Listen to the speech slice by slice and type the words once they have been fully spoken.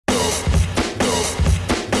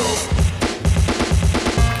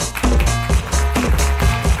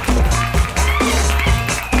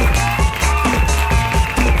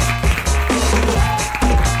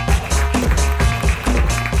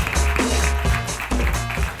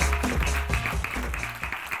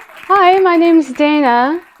my name's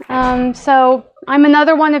Dana. So I'm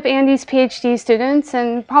another one of Andy's PhD students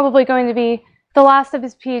and probably going to be the last of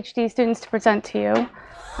his PhD students to present to you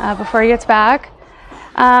before he gets back.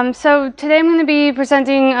 So today I'm going to be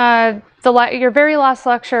presenting your very last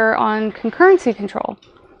lecture on concurrency control.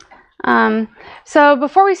 So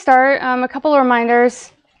before we start, a couple of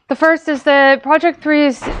reminders. The first is that Project 3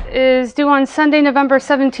 is due on Sunday, November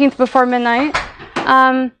 17th before midnight.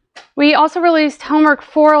 We also released Homework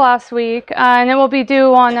 4 last week, and it will be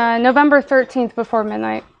due on November 13th before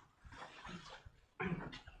midnight.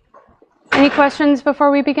 Any questions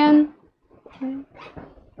before we begin?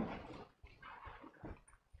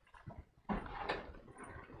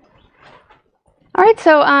 All right,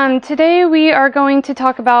 so today we are going to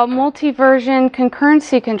talk about multi-version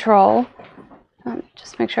concurrency control.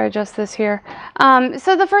 Just make sure I adjust this here.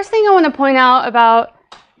 So the first thing I want to point out about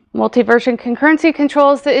multi-version concurrency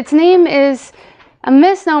control is that its name is a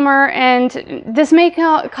misnomer, and this may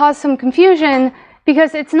cause some confusion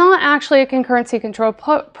because it's not actually a concurrency control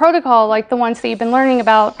protocol like the ones that you've been learning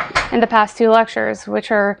about in the past two lectures,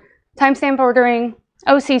 which are timestamp ordering,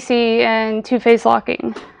 OCC, and two-phase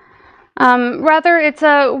locking. Rather, it's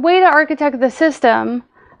a way to architect the system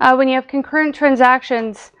when you have concurrent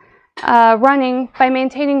transactions running by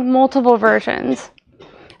maintaining multiple versions.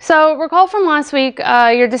 So recall from last week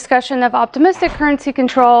your discussion of optimistic concurrency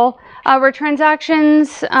control, where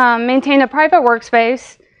transactions maintain a private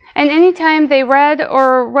workspace, and anytime they read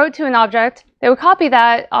or wrote to an object, they would copy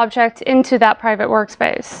that object into that private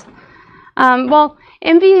workspace. Well,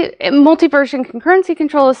 multi-version concurrency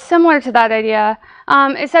control is similar to that idea,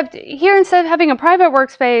 except here instead of having a private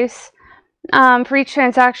workspace for each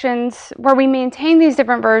transactions where we maintain these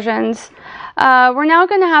different versions, we're now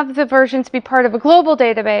going to have the versions be part of a global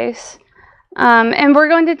database, and we're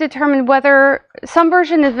going to determine whether some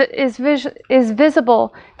version is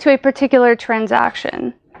visible to a particular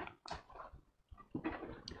transaction.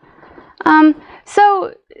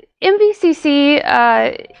 So MVCC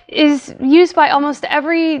is used by almost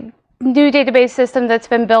every new database system that's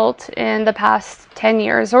been built in the past 10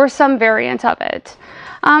 years, or some variant of it.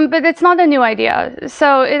 But it's not a new idea.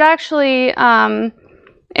 So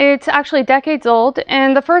it's actually decades old,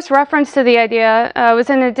 and the first reference to the idea was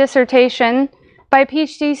in a dissertation by a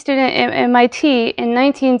PhD student at MIT in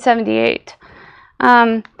 1978.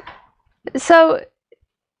 So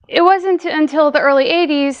it wasn't until the early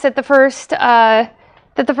 80s that the first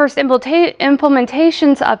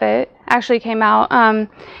implementations of it actually came out,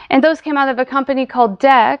 and those came out of a company called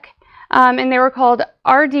DEC, and they were called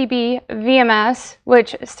RDB VMS,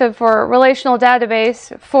 which stood for Relational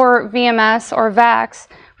Database for VMS, or VAX,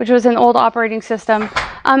 which was an old operating system,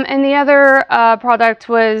 and the other product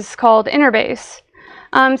was called Interbase.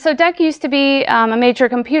 So DEC used to be a major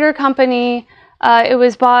computer company. It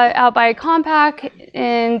was bought out by Compaq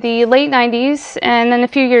in the late 90s, and then a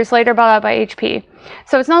few years later bought out by HP.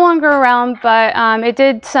 So it's no longer around, but it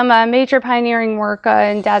did some major pioneering work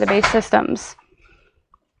in database systems.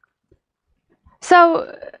 So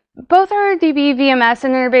both RDB VMS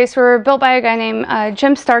and Interbase were built by a guy named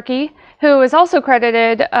Jim Starkey, who is also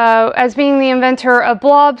credited as being the inventor of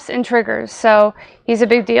blobs and triggers, so he's a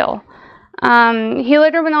big deal. He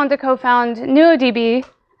later went on to co-found NuoDB,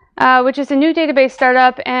 which is a new database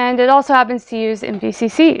startup, and it also happens to use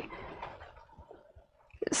MVCC.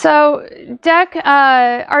 So DEC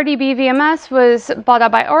RDB VMS was bought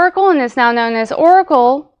out by Oracle and is now known as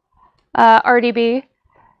Oracle RDB.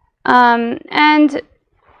 And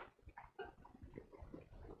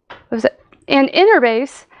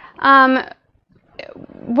Interbase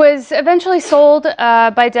was eventually sold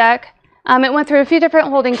by DEC. It went through a few different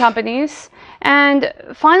holding companies and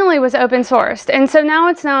finally was open sourced. And so now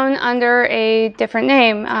it's known under a different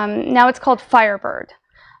name. Now it's called Firebird.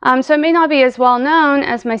 So it may not be as well known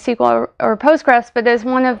as MySQL or Postgres, but is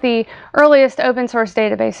one of the earliest open source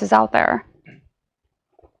databases out there.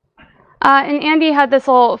 And Andy had this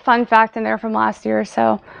little fun fact in there from last year,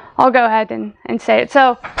 so I'll go ahead and say it.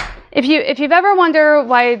 So if you've ever wondered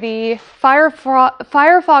why the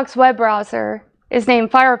Firefox web browser is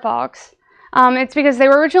named Firefox, it's because they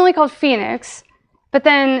were originally called Phoenix, but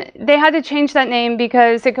then they had to change that name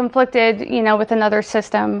because it conflicted, with another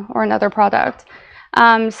system or another product.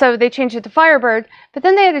 So they changed it to Firebird, but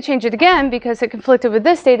then they had to change it again because it conflicted with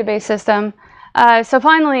this database system. So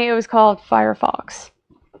finally, it was called Firefox.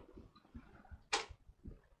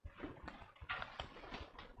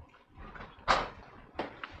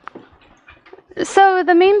 So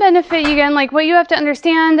the main benefit, again, like what you have to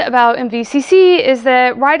understand about MVCC is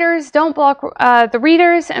that writers don't block the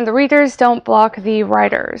readers, and the readers don't block the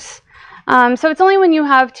writers. So it's only when you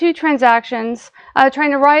have two transactions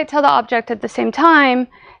trying to write to the object at the same time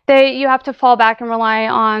that you have to fall back and rely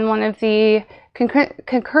on one of the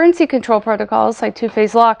concurrency control protocols like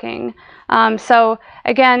two-phase locking. So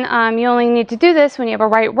again, you only need to do this when you have a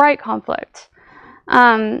write-write conflict.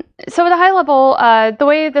 So at a high level, the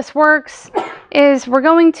way this works is we're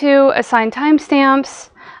going to assign timestamps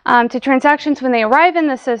to transactions when they arrive in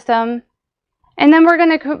the system, and then we're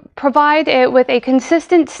going to provide it with a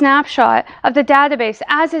consistent snapshot of the database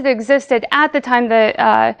as it existed at the time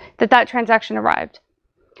that that transaction arrived.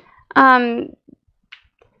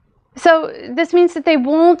 So this means that they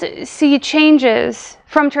won't see changes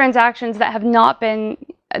from transactions that have not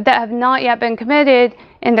yet been committed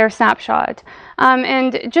in their snapshot.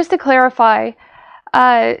 And just to clarify,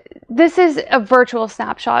 this is a virtual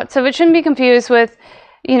snapshot, so it shouldn't be confused with,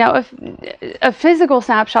 you know, a physical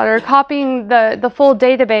snapshot or copying the full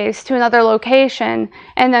database to another location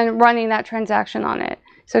and then running that transaction on it.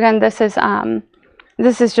 So again, this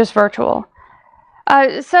is just virtual.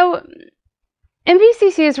 So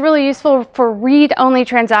MVCC is really useful for read-only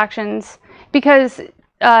transactions because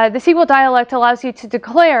the SQL dialect allows you to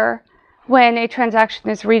declare when a transaction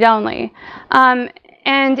is read-only.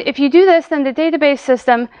 And if you do this, then the database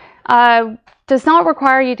system does not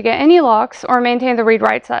require you to get any locks or maintain the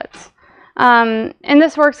read-write sets. And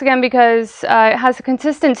this works again because it has a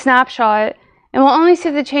consistent snapshot and will only see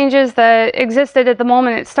the changes that existed at the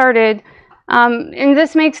moment it started. And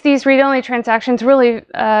this makes these read-only transactions really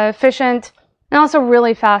efficient and also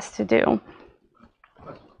really fast to do.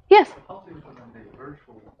 Yes? How do you implement a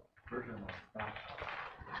virtual version of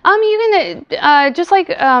snapshot? You can, just like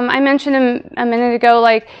I mentioned a minute ago,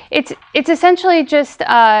 like it's essentially just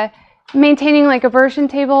maintaining like a version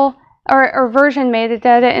table or version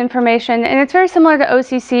metadata information, and it's very similar to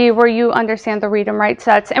OCC where you understand the read and write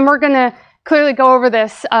sets. And we're going to clearly go over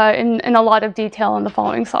this in a lot of detail in the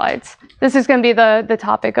following slides. This is going to be the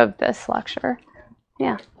topic of this lecture.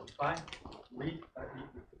 Yeah. Read the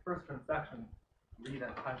first transaction, read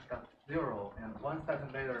at timestamp 0, and 1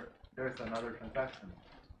 second later there's another transaction.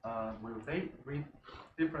 Will they read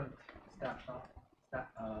different snapshot,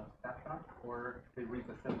 or they read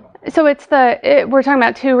the same one? So we're talking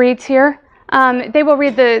about two reads here. They will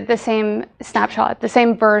read the same snapshot, the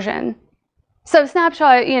same version. So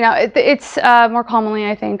snapshot, you know, it's more commonly,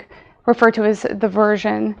 I think, referred to as the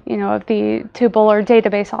version, you know, of the tuple or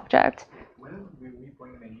database object. When will we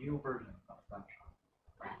bring in a new version of snapshot?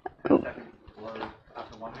 10 seconds or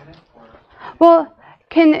after 1 minute? Or well,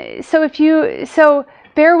 so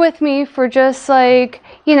bear with me for just like,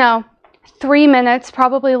 you know, 3 minutes,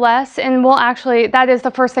 probably less, and that is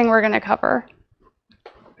the first thing we're going to cover.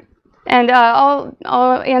 And I'll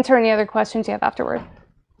answer any other questions you have afterward.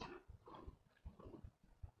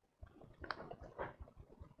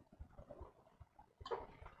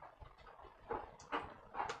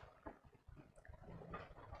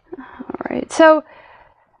 All right, so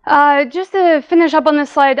just to finish up on this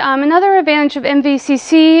slide, another advantage of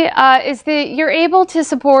MVCC is that you're able to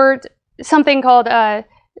support something called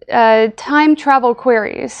time travel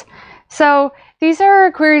queries. So these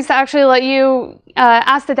are queries that actually let you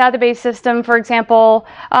ask the database system, for example,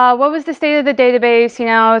 what was the state of the database, you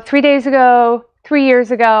know, 3 days ago, 3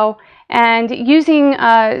 years ago, and using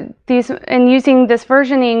this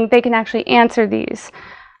versioning, they can actually answer these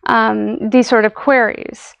sort of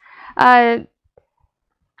queries.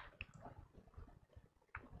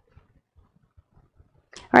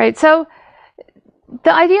 All right, so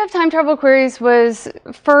the idea of time travel queries was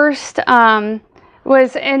first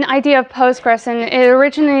was an idea of Postgres, and it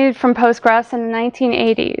originated from Postgres in the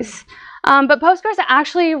 1980s. But Postgres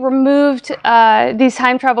actually removed these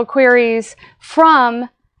time travel queries from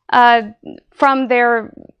their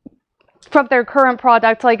current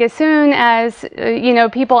product, like as soon as you know,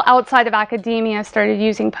 people outside of academia started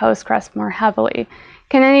using Postgres more heavily.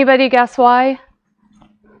 Can anybody guess why?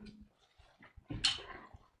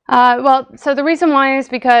 Well, so the reason why is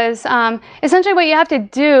because essentially what you have to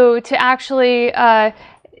do to actually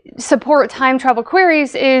support time travel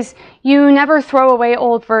queries is you never throw away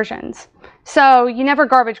old versions. So you never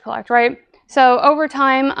garbage collect, right? So over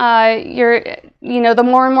time, the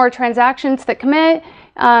more and more transactions that commit,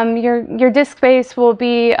 your disk space will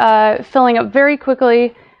be filling up very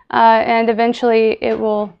quickly, and eventually it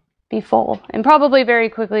will be full, and probably very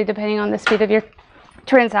quickly depending on the speed of your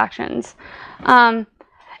transactions.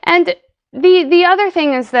 And the other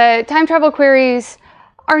thing is that time travel queries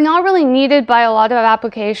are not really needed by a lot of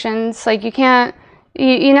applications. Like you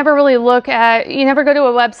never really you never go to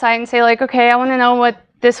a website and say like, okay, I want to know what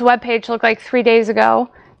this web page looked like 3 days ago.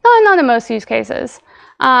 No, not in most use cases.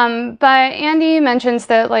 But Andy mentions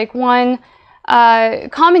that like one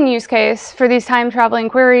common use case for these time traveling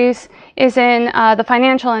queries is in the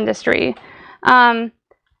financial industry.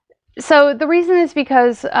 So the reason is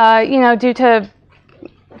because due to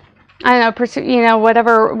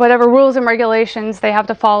whatever rules and regulations they have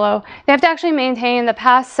to follow, they have to actually maintain the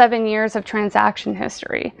past 7 years of transaction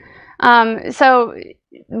history. So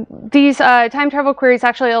these time travel queries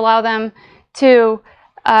actually allow them to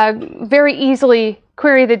very easily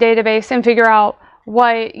query the database and figure out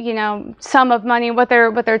what sum of money, what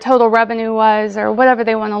their total revenue was, or whatever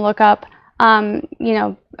they want to look up,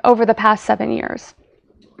 over the past 7 years.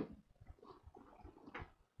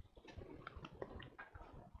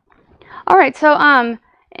 All right, so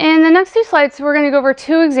in the next 2 slides, we're going to go over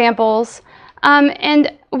 2 examples.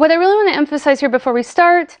 And what I really want to emphasize here before we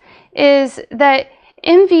start is that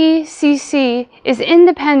MVCC is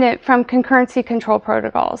independent from concurrency control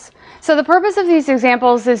protocols. So the purpose of these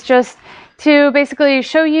examples is just to basically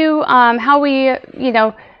show you how we,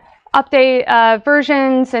 update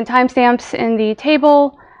versions and timestamps in the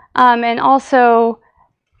table, and also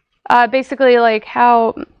basically like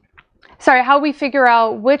how we figure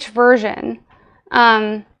out which version,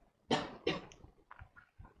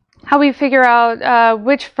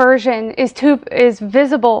 is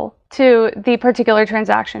visible to the particular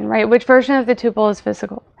transaction, right? Which version of the tuple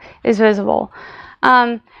is visible.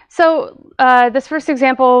 So this first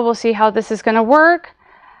example, we'll see how this is going to work.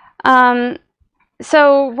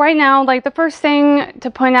 So right now, like the first thing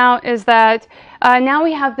to point out is that now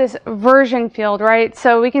we have this version field, right?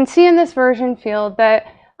 So we can see in this version field that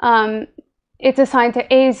it's assigned to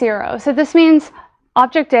A0. So this means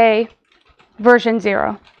object A, version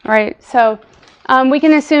 0, right? So we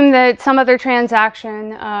can assume that some other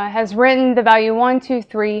transaction has written the value 1, 2,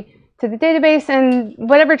 3 to the database, and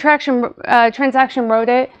whatever transaction wrote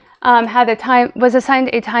it was assigned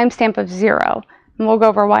a timestamp of 0. And we'll go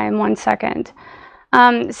over why in 1 second.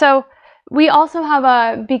 So we also have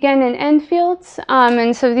a begin and end fields,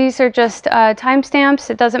 and so these are just timestamps.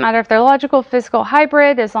 It doesn't matter if they're logical, physical,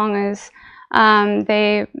 hybrid, as long as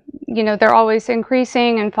they're always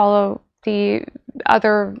increasing and follow the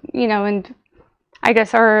other, and I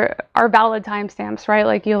guess are valid timestamps, right?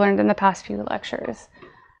 Like you learned in the past few lectures.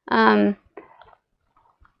 All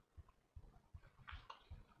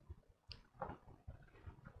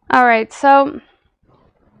right, so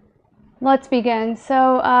let's begin.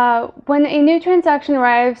 So when a new transaction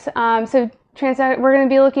arrives, we're going to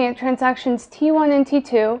be looking at transactions T1 and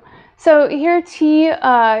T2. So here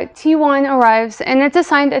T1 arrives and it's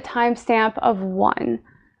assigned a timestamp of 1,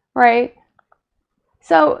 right?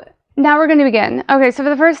 So now we're going to begin. Okay, so for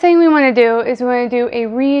the first thing we want to do is we want to do a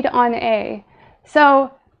read on A.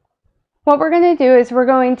 So what we're going to do is we're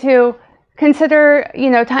going to consider,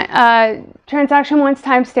 transaction 1's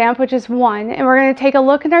timestamp, which is 1, and we're going to take a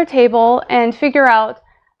look at our table and figure out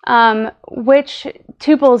which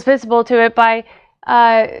tuple is visible to it by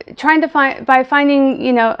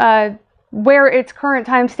finding, where its current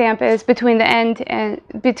timestamp is between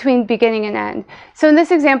between beginning and end. So in this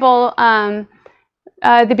example, the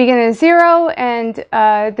beginning is 0, and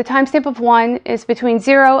the timestamp of 1 is between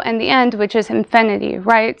 0 and the end, which is infinity,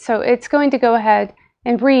 right? So it's going to go ahead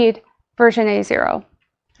and read version A0,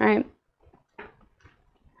 right?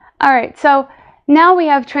 All right, so now we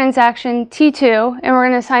have transaction T2, and we're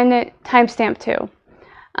going to assign it timestamp 2.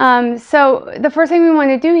 So the first thing we want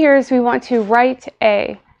to do here is we want to write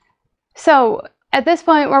A. So at this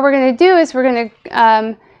point, what we're going to do is we're going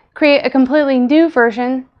to create a completely new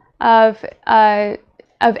version of A,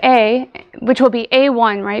 which will be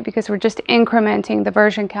A1, right? Because we're just incrementing the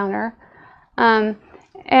version counter.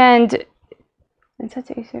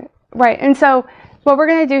 Right, and so what we're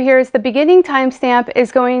going to do here is the beginning timestamp is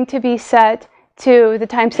going to be set to the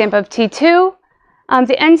timestamp of T2.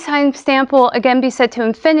 The end timestamp will again be set to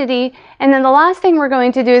infinity. And then the last thing we're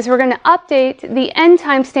going to do is we're going to update the end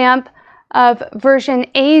timestamp of version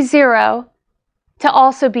A0 to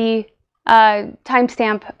also be a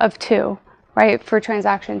timestamp of 2, right, for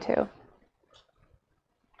transaction 2.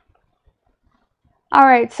 All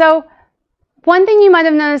right, so one thing you might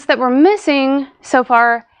have noticed that we're missing so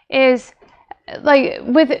far is, like,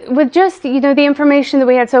 with just the information that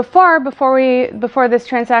we had so far before this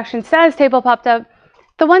transaction status table popped up,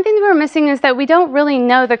 the one thing that we're missing is that we don't really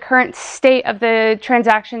know the current state of the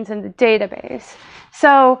transactions in the database.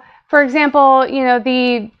 So, for example,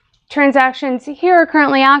 the transactions here are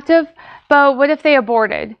currently active, but what if they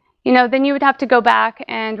aborted? Then you would have to go back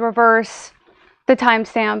and reverse the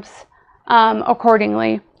timestamps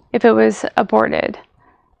accordingly if it was aborted.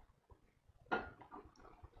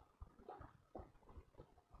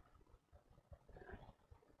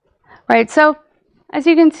 right? So as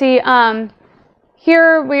you can see,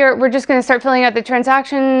 here we're just going to start filling out the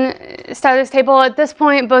transaction status table. At this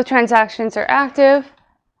point, both transactions are active.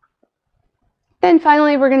 Then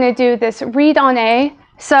finally, we're going to do this read on A.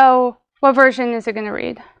 So what version is it going to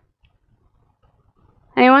read?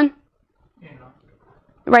 Anyone? Yeah.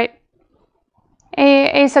 Right.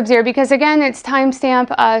 A sub 0, because again, its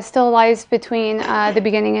timestamp still lies between the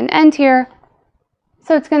beginning and end here.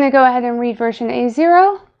 So it's going to go ahead and read version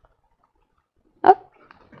A0. Oh.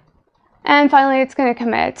 And finally, it's going to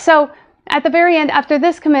commit. So at the very end, after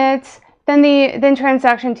this commits, then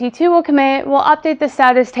transaction T2 will commit. We'll update the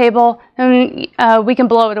status table, and we can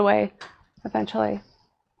blow it away eventually.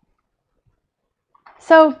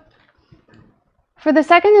 So for the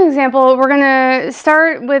second example, we're going to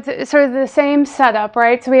start with sort of the same setup,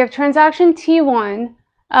 right? So we have transaction T1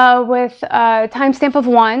 with a timestamp of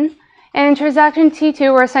 1, and in transaction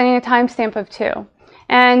T2, we're assigning a timestamp of 2.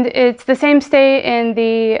 And it's the same state in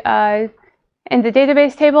the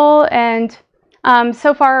database table, and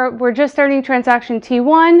so far we're just starting transaction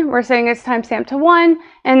T1. We're setting its timestamp to 1,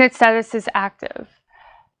 and its status is active.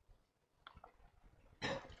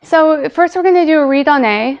 So first we're going to do a read on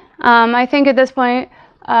A. I think at this point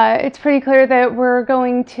it's pretty clear that we're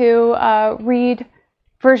going to read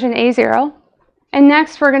version A0. And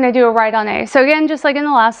next we're going to do a write on A. So again, just like in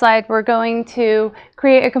the last slide, we're going to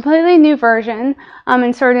create a completely new version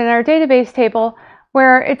and sort it in our database table,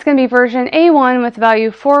 where it's going to be version A1 with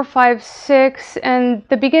value 456, and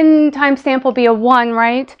the begin timestamp will be a 1,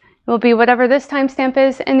 right? It will be whatever this timestamp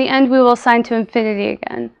is. In the end, we will assign to infinity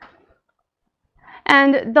again.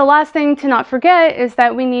 And the last thing to not forget is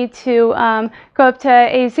that we need to go up to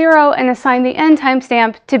A0 and assign the end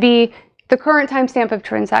timestamp to be the current timestamp of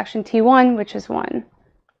transaction T1, which is 1.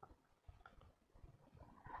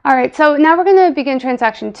 All right, so now we're going to begin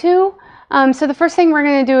transaction 2. So the first thing we're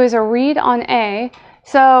going to do is a read on A.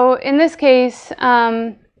 So in this case,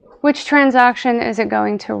 which transaction is it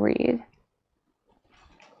going to read?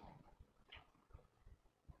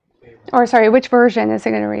 Or sorry, which version is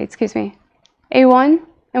it going to read? Excuse me. A1?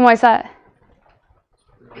 And why is that?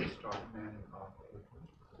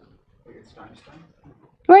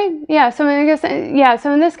 Right, yeah, so I guess, yeah,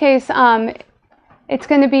 so in this case, it's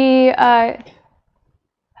going to be,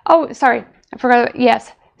 oh, sorry, I forgot,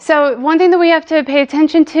 yes. So one thing that we have to pay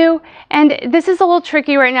attention to, and this is a little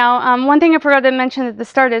tricky right now, one thing I forgot to mention at the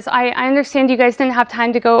start is I understand you guys didn't have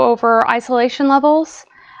time to go over isolation levels.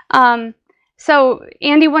 So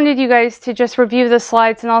Andy wanted you guys to just review the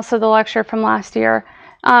slides and also the lecture from last year.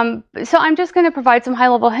 So I'm just going to provide some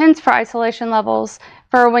high-level hints for isolation levels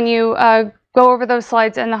for when you go over those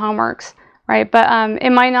slides and the homeworks, right? But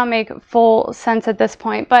it might not make full sense at this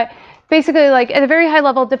point. But basically, like at a very high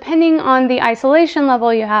level, depending on the isolation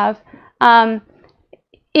level you have,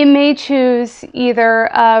 it may choose either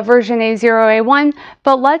version A0 or A1.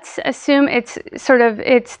 But let's assume it's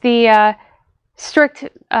the strict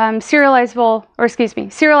serializable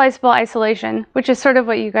isolation, which is sort of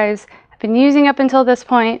what you guys have been using up until this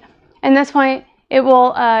point. And this point,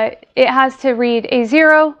 it has to read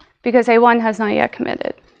A0 because A1 has not yet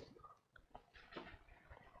committed.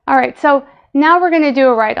 All right, so now we're going to do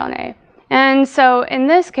a write on A. And so in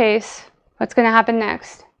this case, what's going to happen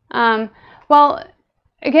next? Well,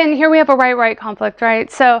 again, here we have a write-write conflict,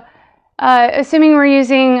 right? So assuming we're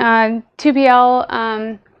using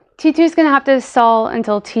 2PL, T2 is going to have to stall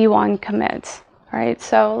until T1 commits, right?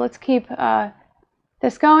 So let's keep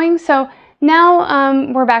this going. So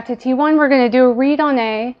now we're back to T1. We're going to do a read on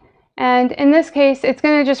A. And in this case, it's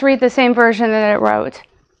going to just read the same version that it wrote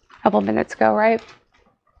a couple minutes ago, right?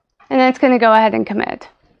 And then it's going to go ahead and commit.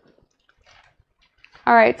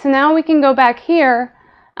 All right, so now we can go back here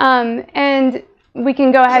and we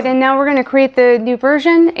can go ahead and now we're going to create the new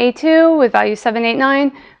version, A2, with value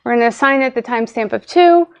 789. We're going to assign it the timestamp of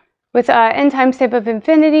 2 with end timestamp of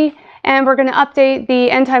infinity, and we're going to update the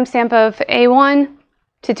end timestamp of A1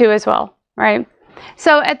 to 2 as well, right?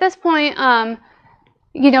 So at this point,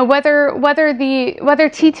 you know, whether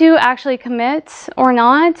T2 actually commits or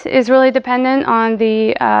not is really dependent on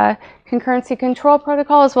the concurrency control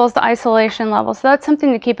protocol as well as the isolation level. So that's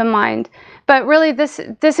something to keep in mind. But really, this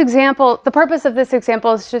example, the purpose of this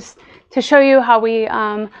example is just to show you how we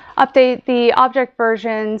update the object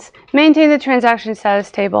versions, maintain the transaction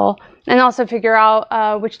status table, and also figure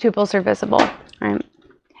out which tuples are visible. Right?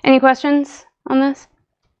 Any questions on this?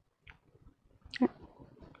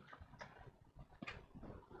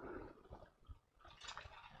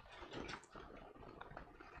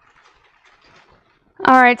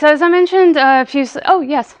 All right, so as I mentioned a few, oh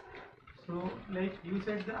yes. So like you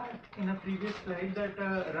said that in a previous slide that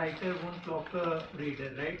a writer won't lock a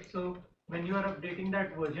reader, right? So when you are updating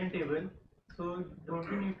that version table, so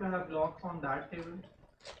don't you need to have locks on that table?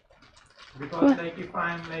 Because like if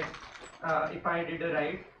I'm like, if I did a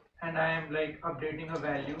write and I am like updating a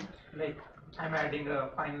value, like I'm adding a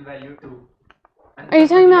final value to, and are you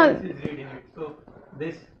talking about is reading it. So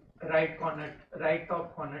this right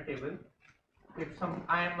top corner table, if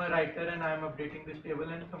I am a writer and I am updating this table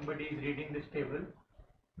and somebody is reading this table,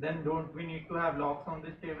 then don't we need to have locks on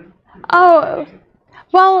this table? Oh,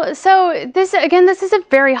 well, so this is a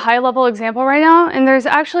very high level example right now, and there's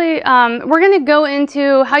actually, we're going to go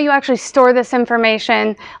into how you actually store this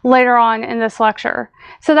information later on in this lecture.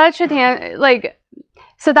 So that should, that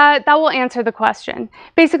will answer the question.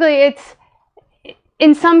 Basically, it's,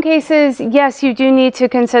 in some cases, yes, you do need to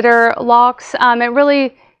consider locks. It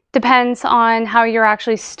really depends on how you're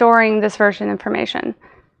actually storing this version information.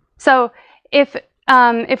 So if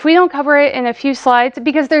we don't cover it in a few slides,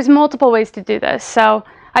 because there's multiple ways to do this, so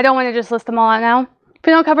I don't want to just list them all out now. If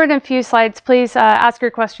we don't cover it in a few slides, please ask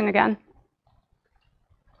your question again.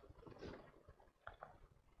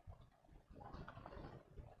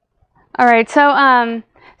 All right, so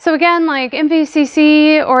again, like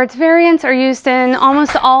MVCC or its variants are used in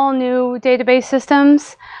almost all new database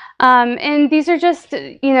systems. And these are just,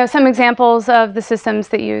 some examples of the systems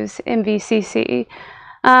that use MVCC.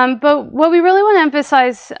 But what we really want to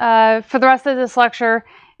emphasize for the rest of this lecture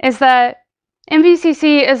is that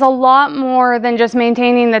MVCC is a lot more than just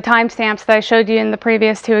maintaining the timestamps that I showed you in the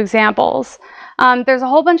previous two examples. There's a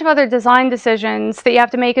whole bunch of other design decisions that you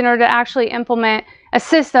have to make in order to actually implement a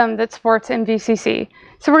system that supports MVCC.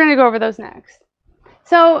 So we're going to go over those next.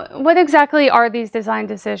 So what exactly are these design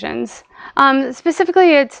decisions?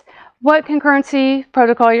 Specifically, it's what concurrency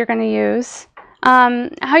protocol you're going to use,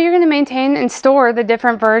 how you're going to maintain and store the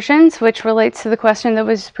different versions, which relates to the question that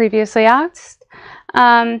was previously asked,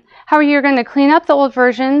 how you're going to clean up the old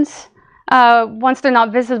versions once they're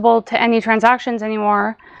not visible to any transactions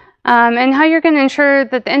anymore, and how you're going to ensure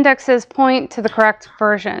that the indexes point to the correct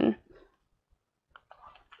version.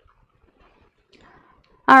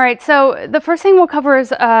 All right, so the first thing we'll cover is,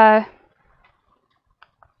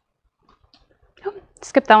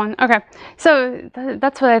 skip that one. Okay, so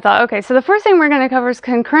that's what I thought. Okay, so the first thing we're going to cover is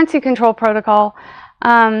concurrency control protocol.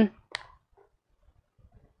 Right,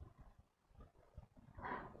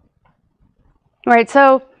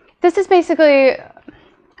 so this is basically,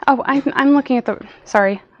 oh, I'm looking at the,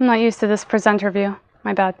 sorry, I'm not used to this presenter view.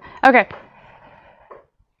 My bad. Okay.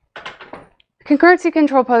 Concurrency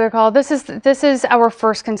control protocol, this is our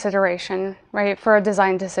first consideration, right, for our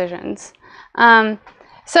design decisions.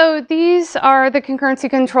 So these are the concurrency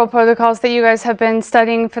control protocols that you guys have been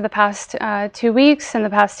studying for the past 2 weeks and the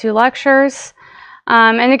past 2 lectures.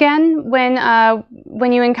 And again, when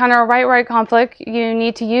you encounter a write-write conflict, you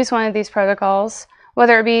need to use one of these protocols,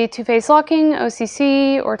 whether it be two-phase locking,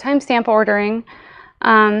 OCC, or timestamp ordering,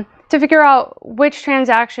 to figure out which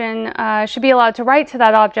transaction should be allowed to write to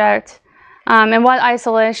that object and what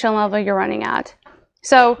isolation level you're running at.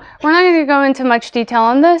 So we're not going to go into much detail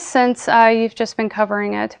on this since you've just been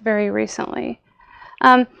covering it very recently.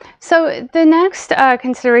 So the next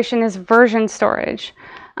consideration is version storage.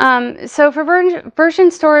 So for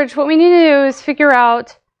version storage, what we need to do is figure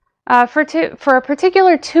out for a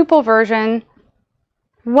particular tuple version,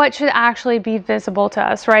 what should actually be visible to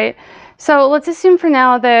us, right? So let's assume for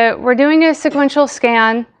now that we're doing a sequential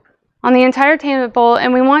scan on the entire table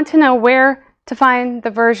and we want to know where to find the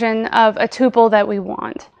version of a tuple that we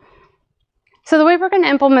want. So the way we're going to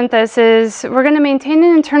implement this is we're going to maintain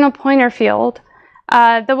an internal pointer field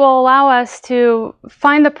that will allow us to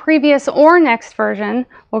find the previous or next version.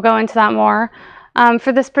 We'll go into that more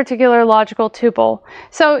for this particular logical tuple.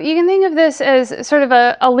 So you can think of this as sort of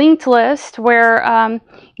a linked list where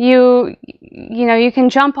you can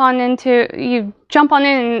jump on in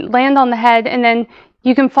and land on the head, and then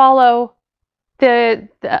you can follow the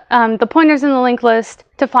pointers in the linked list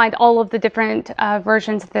to find all of the different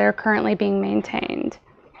versions that are currently being maintained.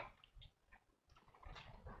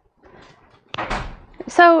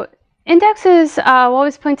 So indexes will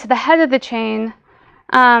always point to the head of the chain.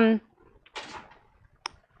 And,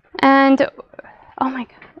 oh my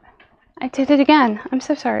God, I did it again. I'm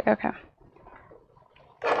so sorry. Okay.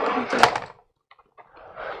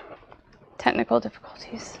 Technical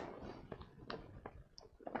difficulties.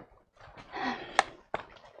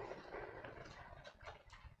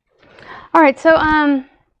 All right, so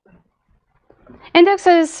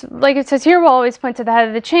indexes, like it says here, will always point to the head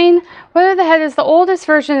of the chain. Whether the head is the oldest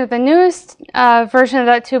version or the newest version of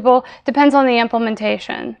that tuple depends on the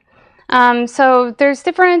implementation. So there's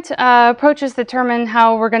different approaches to determine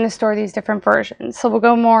how we're going to store these different versions. So we'll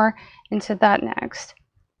go more into that next.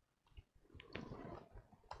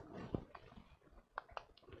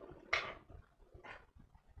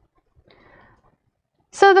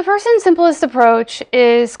 So the first and simplest approach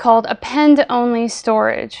is called append-only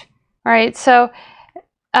storage, right? So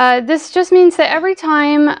this just means that every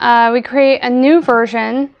time we create a new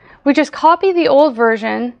version, we just copy the old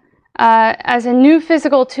version as a new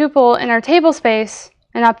physical tuple in our table space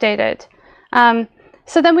and update it.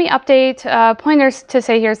 So then we update pointers to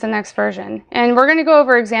say here's the next version. And we're going to go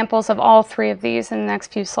over examples of all three of these in the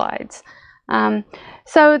next few slides.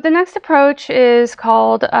 So the next approach is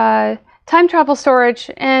called time travel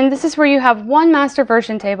storage, and this is where you have one master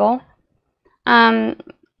version table that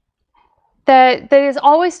is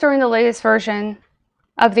always storing the latest version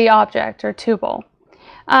of the object or tuple.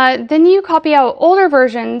 Then you copy out older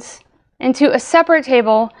versions into a separate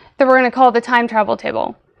table that we're going to call the time travel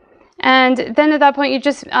table. And then at that point, you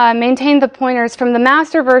just maintain the pointers from the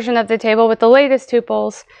master version of the table with the latest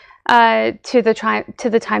tuples to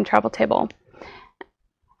the time travel table.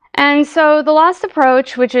 And so the last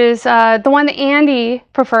approach, which is the one that Andy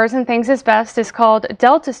prefers and thinks is best, is called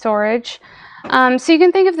delta storage. So you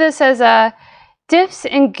can think of this as diffs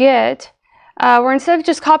and git, where instead of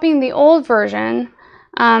just copying the old version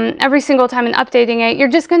every single time and updating it, you're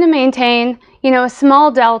just going to maintain, a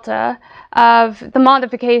small delta of the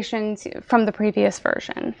modifications from the previous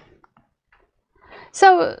version.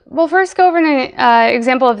 So we'll first go over an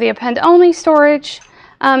example of the append-only storage.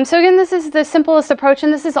 So again, this is the simplest approach,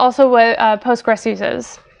 and this is also what Postgres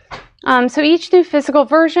uses. So each new physical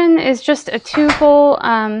version is just a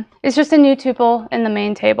tuple, is just a new tuple in the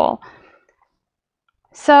main table.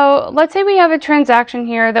 So let's say we have a transaction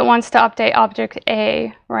here that wants to update object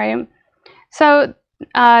A, right? So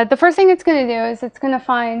the first thing it's going to do is it's going to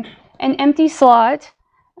find an empty slot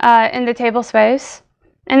in the table space,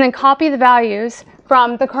 and then copy the values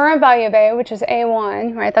from the current value of A, which is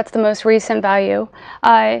A1, right? That's the most recent value,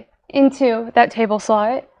 into that table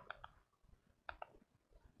slot.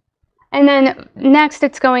 And then next,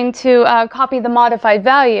 it's going to copy the modified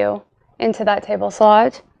value into that table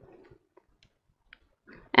slot.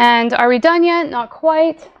 And are we done yet? Not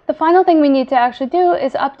quite. The final thing we need to actually do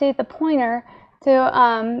is update the pointer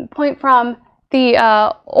to point from the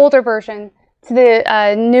older version to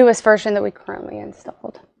the newest version that we currently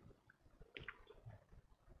installed.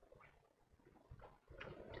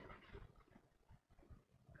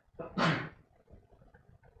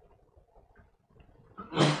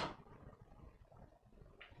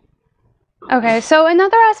 Okay, so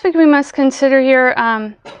another aspect we must consider here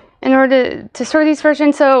in order to store these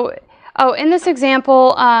versions. So, in this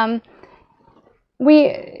example,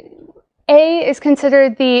 A is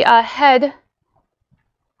considered the head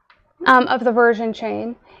of the version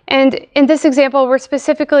chain. And in this example, we're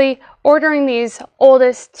specifically ordering these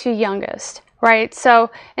oldest to youngest, right?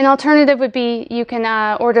 So an alternative would be you can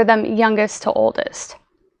order them youngest to oldest.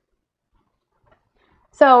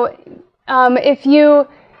 So if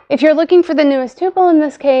you're looking for the newest tuple in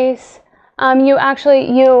this case, you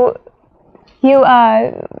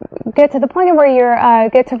get to the point where you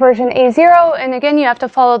get to version A0, and again you have to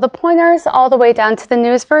follow the pointers all the way down to the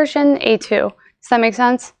newest version, A2. Does that make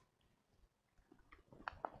sense?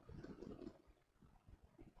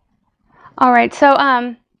 All right, so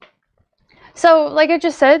like I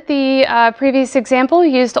just said, the previous example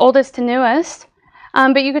used oldest to newest,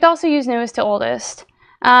 but you could also use newest to oldest.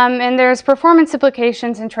 And there's performance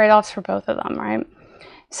implications and trade-offs for both of them, right?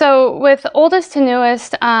 So with oldest to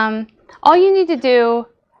newest, all you need to do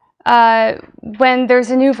when there's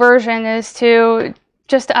a new version is to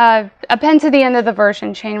just append to the end of the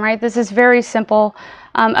version chain, right? This is very simple.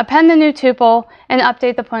 Append the new tuple and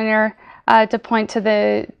update the pointer to point to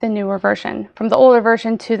the newer version, from the older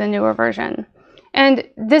version to the newer version. And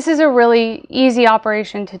this is a really easy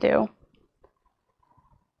operation to do.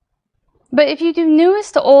 But if you do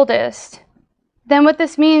newest to oldest, then what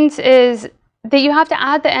this means is that you have to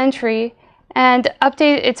add the entry and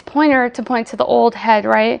update its pointer to point to the old head,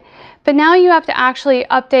 right? But now you have to actually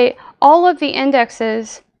update all of the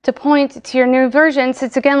indexes to point to your new version,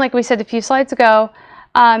 since again, like we said a few slides ago,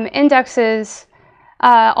 indexes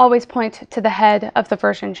always point to the head of the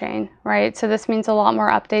version chain, right? So this means a lot more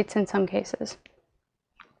updates in some cases.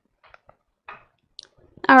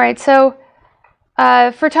 All right, so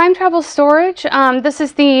for time travel storage, this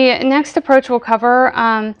is the next approach we'll cover.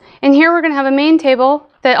 And here we're going to have a main table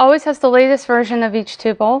that always has the latest version of each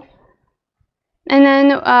tuple. And then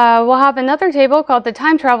we'll have another table called the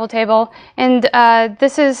time travel table, and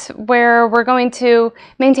this is where we're going to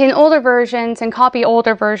maintain older versions and copy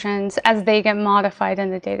older versions as they get modified in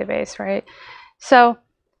the database, right? So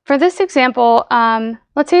for this example,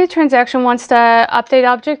 let's say a transaction wants to update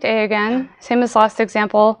object A again, same as last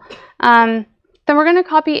example. Then we're going to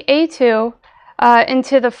copy A2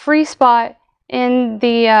 into the free spot in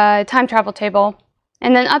the time travel table,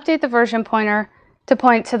 and then update the version pointer to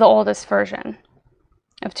point to the oldest version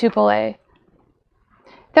of tuple A.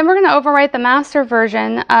 Then we're going to overwrite the master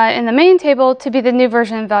version in the main table to be the new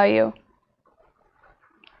version value.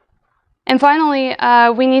 And finally,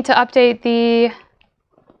 we need to update the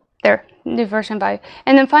new version value.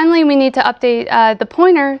 And then finally, we need to update the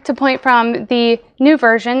pointer to point from the new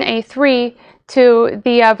version, A3, to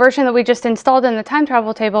the version that we just installed in the time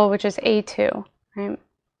travel table, which is A2. Right?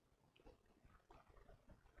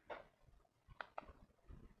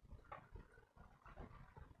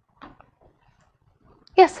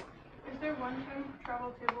 Yes? Is there one time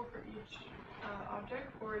travel table for each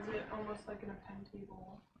object, or is it almost like an append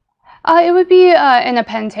table? It would be an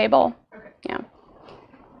append table. Okay. Yeah.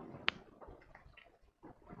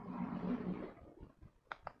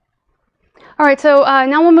 All right, so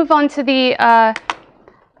now we'll move on to the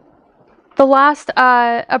last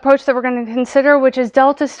approach that we're going to consider, which is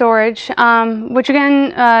delta storage, which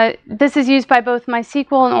again, this is used by both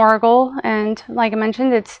MySQL and Oracle, and like I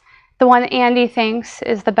mentioned, it's the one Andy thinks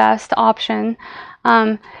is the best option.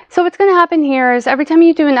 So what's going to happen here is every time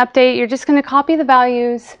you do an update, you're just going to copy the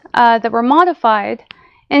values that were modified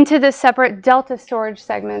into this separate delta storage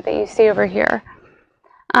segment that you see over here.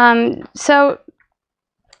 So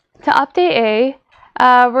to update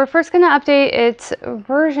A, we're first going to update its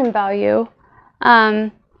version value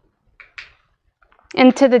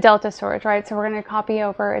into the delta storage, right? So we're going to copy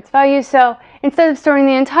over its value. So instead of storing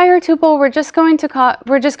the entire tuple, we're just going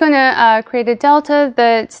to create a delta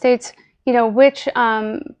that states, you know, which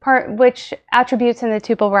attributes in the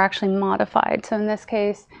tuple were actually modified. So in this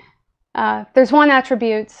case, there's one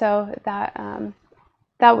attribute, so that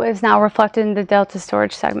that was now reflected in the delta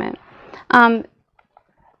storage segment.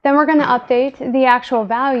 Then we're going to update the actual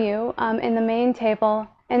value in the main table,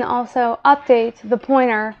 and also update the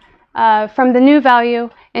pointer from the new value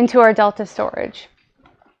into our delta storage.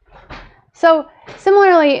 So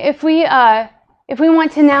similarly, if we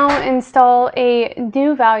want to now install a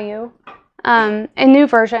new value, a new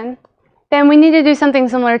version, then we need to do something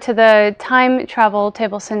similar to the time travel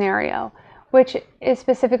table scenario, which is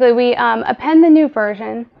specifically we append the new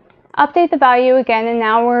version, update the value again, and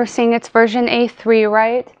now we're seeing it's version A3,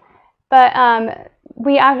 right? But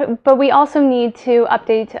we also need to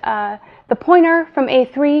update the pointer from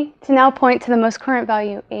A3 to now point to the most current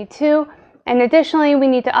value, A2. And additionally, we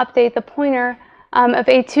need to update the pointer of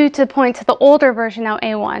A2 to point to the older version, now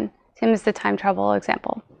A1, same as the time travel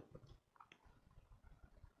example.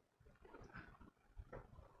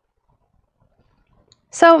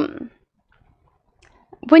 So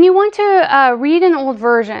when you want to read an old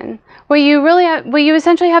version, what you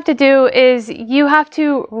essentially have to do is you have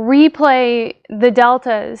to replay the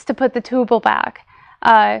deltas to put the tuple back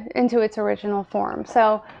into its original form.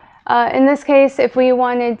 So in this case, if we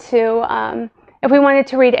wanted to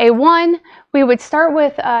read A1, we would start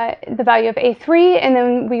with the value of A3, and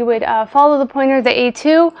then we would follow the pointer to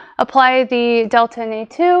A2, apply the delta in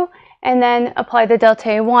A2, and then apply the delta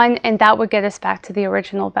A1, and that would get us back to the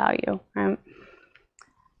original value. Right?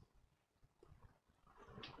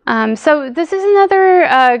 So this is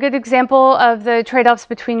another good example of the trade-offs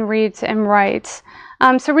between reads and writes.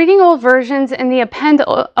 So reading old versions in the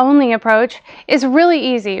append-only approach is really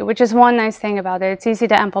easy, which is one nice thing about it. It's easy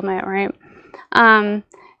to implement, right?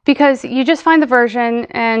 Because you just find the version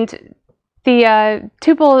and the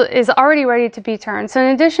tuple is already ready to be turned. So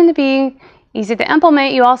in addition to being easy to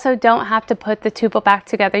implement, you also don't have to put the tuple back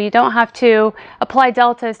together. You don't have to apply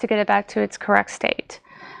deltas to get it back to its correct state.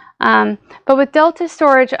 But with delta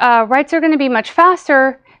storage, writes are going to be much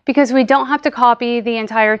faster because we don't have to copy the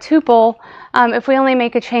entire tuple if we only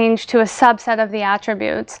make a change to a subset of the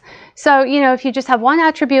attributes. So, you know, if you just have one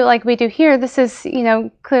attribute like we do here, this is, you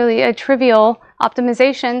know, clearly a trivial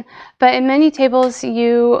optimization. But in many tables,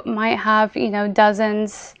 you might have, you know,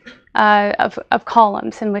 dozens of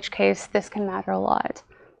columns, in which case this can matter a lot.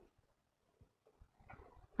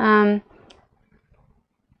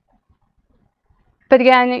 But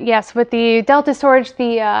again, yes, with the delta storage,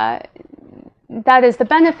 that is the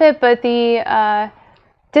benefit, but the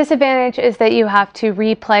disadvantage is that you have to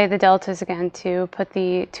replay the deltas again to put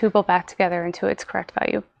the tuple back together into its correct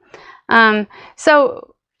value.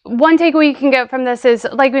 So one takeaway you can get from this is,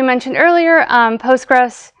 like we mentioned earlier,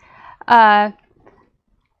 Postgres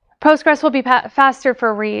Postgres will be faster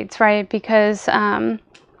for reads, right? Because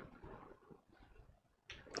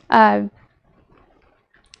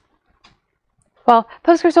well,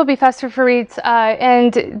 Postgres will be faster for reads,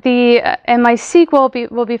 and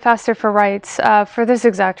MySQL will be faster for writes for this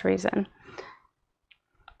exact reason.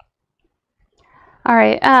 All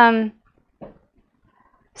right.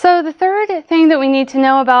 So the third thing that we need to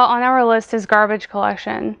know about on our list is garbage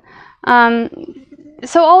collection.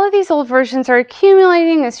 So all of these old versions are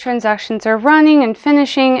accumulating as transactions are running and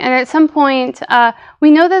finishing, and at some point we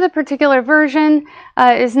know that a particular version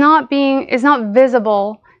is not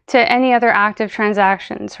visible to any other active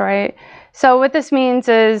transactions, right? So what this means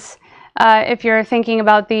is if you're thinking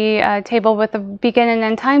about the table with the begin and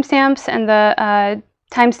end timestamps and the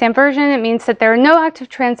timestamp version, it means that there are no active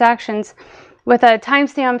transactions with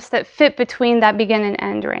timestamps that fit between that begin and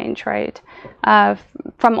end range, right,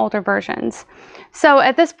 from older versions. So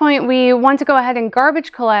at this point, we want to go ahead and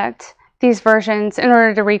garbage collect these versions in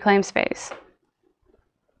order to reclaim space.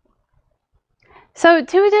 So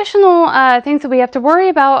two additional things that we have to worry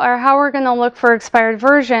about are how we're going to look for expired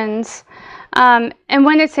versions and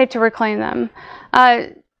when it's safe to reclaim them.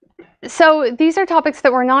 So these are topics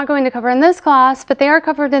that we're not going to cover in this class, but they are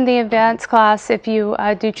covered in the advanced class if you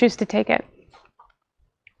do choose to take it.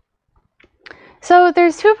 So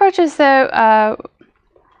there's two approaches that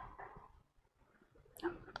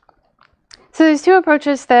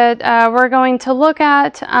we're going to look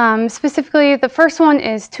at. Specifically, the first one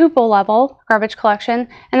is tuple level garbage collection,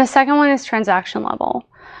 and the second one is transaction level.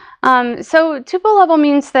 So tuple level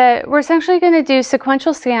means that we're essentially going to do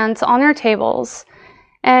sequential scans on our tables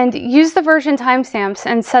and use the version timestamps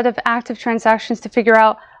and set of active transactions to figure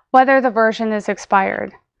out whether the version is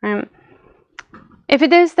expired. Right? If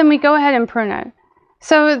it is, then we go ahead and prune it.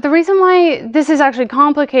 So the reason why this is actually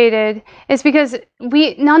complicated is because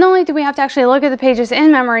not only do we have to actually look at the pages in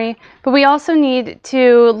memory, but we also need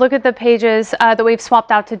to look at the pages that we've swapped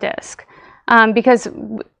out to disk. Because,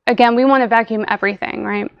 again, we want to vacuum everything,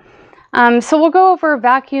 right? So we'll go over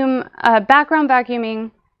background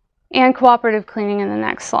vacuuming and cooperative cleaning in the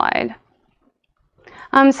next slide.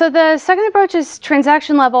 So the second approach is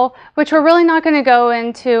transaction level, which we're really not going to go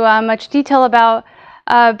into much detail about.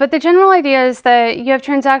 But the general idea is that you have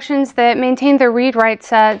transactions that maintain their read-write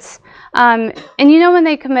sets, and you know when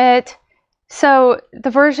they commit. So the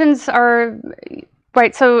versions are,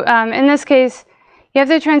 right, so in this case, you have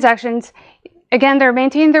the transactions. Again, they're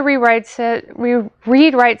maintaining their read-write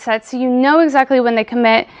sets, so you know exactly when they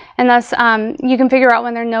commit, and thus you can figure out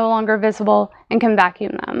when they're no longer visible and can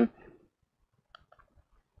vacuum them.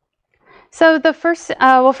 So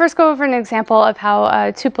we'll first go over an example of how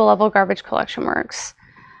tuple-level garbage collection works.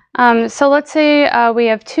 So let's say we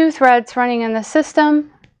have two threads running in the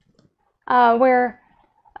system where,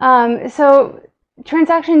 so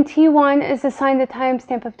transaction T1 is assigned a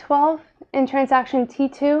timestamp of 12, and transaction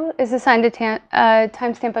T2 is assigned a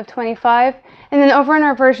timestamp of 25. And then over in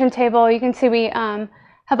our version table, you can see we have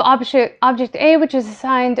object A, which is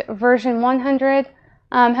assigned version 100,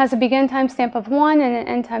 has a begin timestamp of 1 and an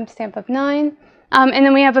end timestamp of 9. And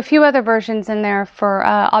then we have a few other versions in there for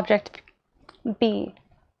object B.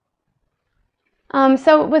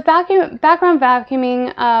 So with background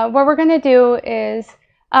vacuuming, what we're going to do is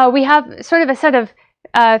we have sort of a set of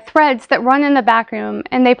threads that run in the backroom,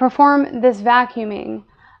 and they perform this vacuuming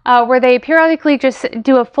where they periodically just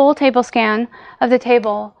do a full table scan of the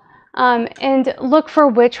table and look for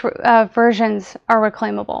which versions are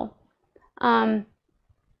reclaimable. And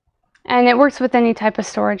it works with any type of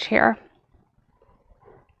storage here.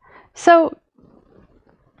 So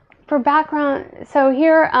for background, so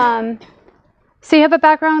here, so you have a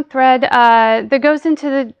background thread that goes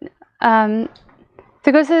into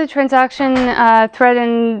the transaction thread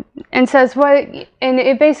and says what, and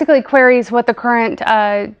it basically queries what the current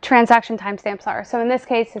transaction timestamps are. So in this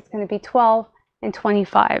case, it's going to be 12 and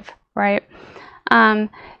 25, right? Then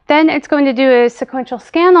it's going to do a sequential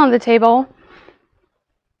scan on the table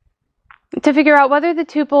to figure out whether the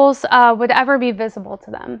tuples would ever be visible to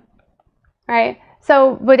them, right?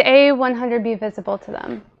 So would A100 be visible to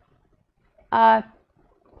them? Hard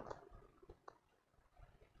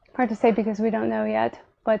to say because we don't know yet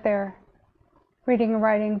what they're reading and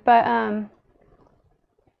writing, but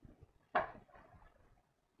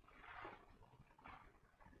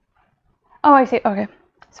oh, I see. Okay,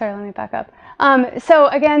 sorry, let me back up. So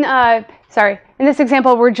again, sorry, in this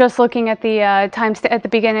example, we're just looking at the at the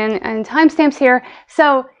beginning and timestamps here.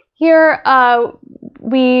 So here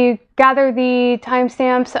we gather the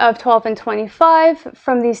timestamps of 12 and 25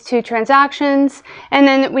 from these two transactions, and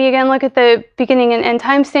then we again look at the beginning and end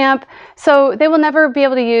timestamp. So they will never be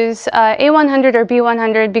able to use A100 or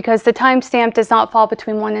B100 because the timestamp does not fall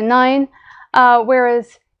between 1 and 9,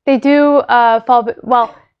 whereas they do fall,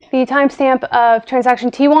 well, the timestamp of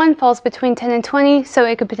transaction T1 falls between 10 and 20, so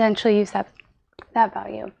it could potentially use that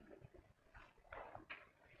value.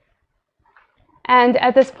 And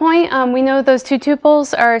at this point, we know those two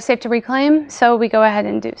tuples are safe to reclaim, so we go ahead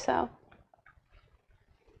and do so.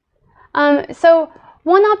 So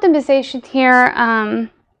one optimization here,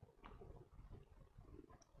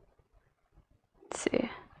 let's see.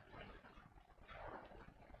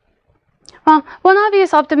 Well, one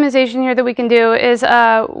obvious optimization here that we can do is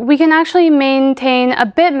we can actually maintain a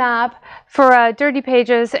bitmap for dirty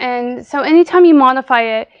pages, and so anytime you modify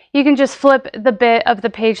it, you can just flip the bit of the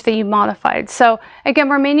page that you modified. So again,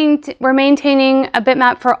 we're maintaining a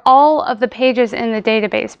bitmap for all of the pages in the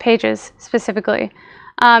database, pages specifically.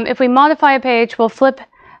 If we modify a page, we'll flip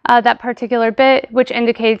that particular bit, which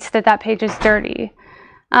indicates that that page is dirty.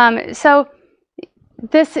 So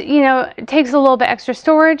this, takes a little bit extra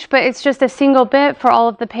storage, but it's just a single bit for all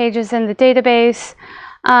of the pages in the database.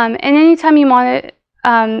 And anytime you want it,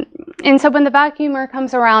 and so when the vacuumer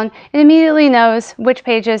comes around, it immediately knows which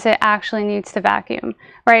pages it actually needs to vacuum,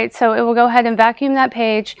 right? So it will go ahead and vacuum that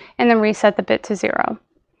page and then reset the bit to 0.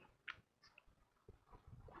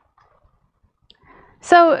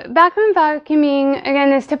 So background vacuuming,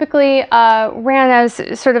 again, is typically ran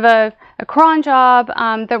as sort of a cron job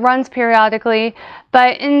that runs periodically.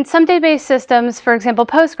 But in some database systems, for example,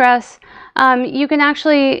 Postgres, you can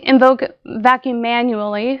actually invoke vacuum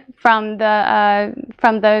manually from the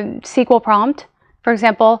SQL prompt, for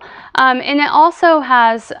example. And it also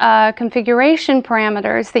has configuration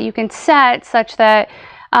parameters that you can set such that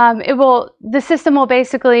the system will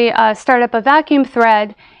basically start up a vacuum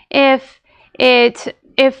thread if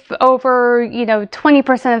over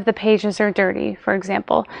 20% of the pages are dirty, for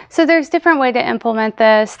example. So there's different ways to implement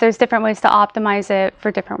this. There's different ways to optimize it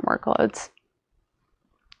for different workloads.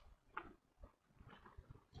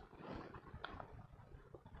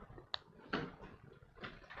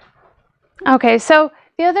 Okay, so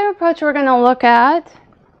the other approach we're going to look at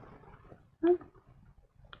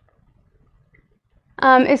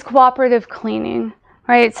is cooperative cleaning.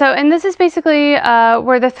 Right, so, and this is basically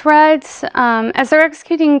where the threads, as they're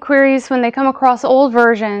executing queries when they come across old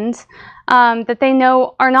versions that they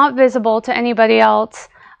know are not visible to anybody else,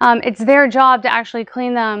 it's their job to actually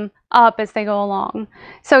clean them up as they go along.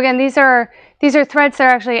 So again, these are threads that are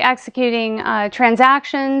actually executing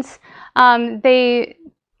transactions.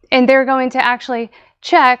 They're going to actually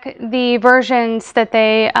check the versions that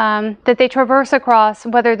they traverse across,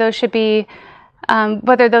 whether those should be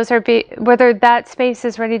whether that space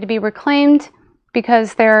is ready to be reclaimed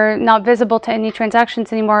because they're not visible to any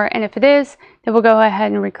transactions anymore, and if it is, then we'll go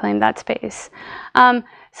ahead and reclaim that space.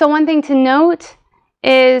 So one thing to note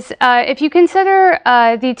is if you consider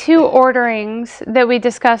the two orderings that we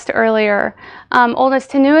discussed earlier, oldest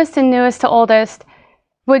to newest and newest to oldest,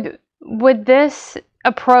 would this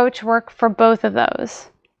approach work for both of those?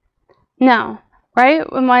 No, right?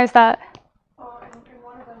 And why is that?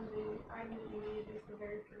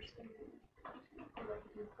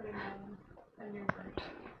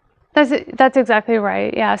 That's exactly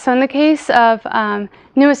right. Yeah. So in the case of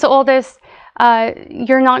newest to oldest,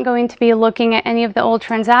 you're not going to be looking at any of the old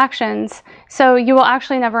transactions, so you will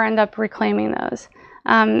actually never end up reclaiming those.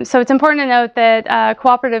 So it's important to note that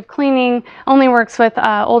cooperative cleaning only works with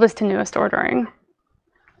oldest to newest ordering.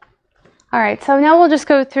 All right. So now we'll just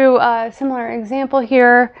go through a similar example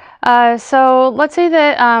here. So let's say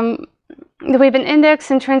that we have an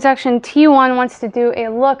index and transaction T1 wants to do a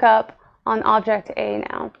lookup on object A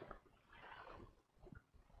now.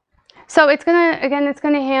 So it's gonna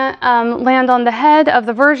land on the head of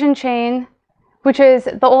the version chain, which is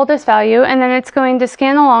the oldest value, and then it's going to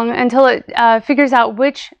scan along until it figures out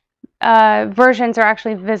which versions are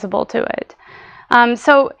actually visible to it.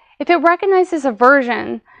 So if it recognizes a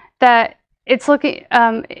version that it's looking,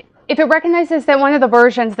 if it recognizes that one of the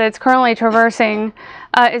versions that it's currently traversing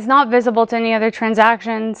is not visible to any other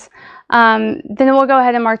transactions, then it will go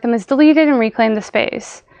ahead and mark them as deleted and reclaim the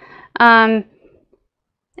space.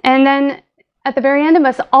 And then at the very end, it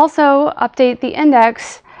must also update the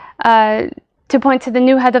index to point to the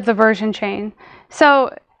new head of the version chain.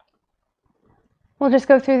 So we'll just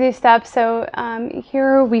go through these steps. So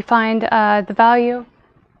here we find the value.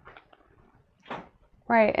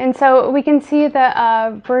 Right, and so we can see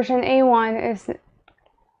that version A1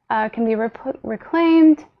 can be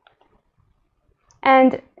reclaimed.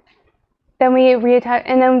 And then we reattach,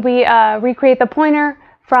 and then we recreate the pointer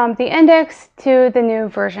from the index to the new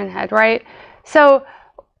version head, right? So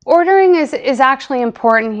ordering is actually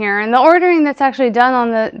important here, and the ordering that's actually done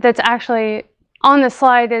on the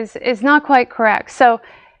slide is not quite correct. So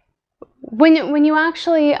when you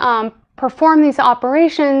actually perform these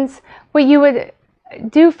operations, what you would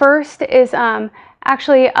do first is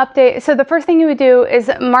actually update. So the first thing you would do is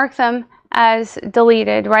mark them as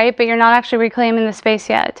deleted, right? But you're not actually reclaiming the space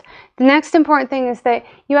yet. The next important thing is that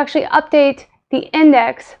you actually update the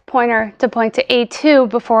index pointer to point to A2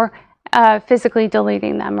 before physically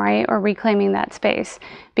deleting them, right? Or reclaiming that space.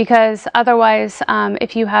 Because otherwise,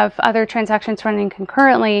 if you have other transactions running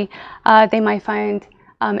concurrently, they might find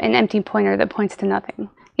an empty pointer that points to nothing.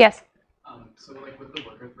 Yes? So like with the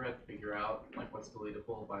looker thread, figure out like what's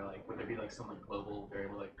deletable by like, would there be like some like global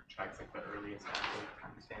variable like tracks like the earliest active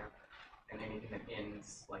timestamp, and anything that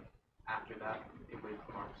ends like after that, it would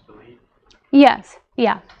mark as delete? Yes,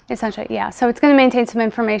 yeah, essentially, yeah. So it's going to maintain some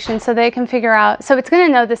information so they can figure out, so it's going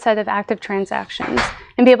to know the set of active transactions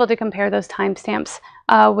and be able to compare those timestamps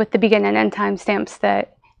with the begin and end timestamps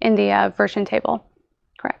that in the version table.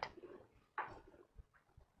 Correct.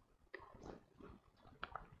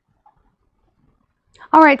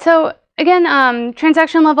 All right, so again,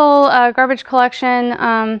 transaction level garbage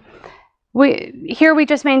collection. Here we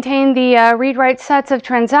just maintain the read-write sets of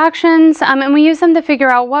transactions, and we use them to figure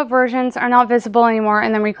out what versions are not visible anymore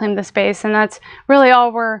and then reclaim the space. And that's really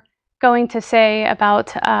all we're going to say about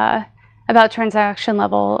transaction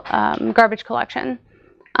level garbage collection.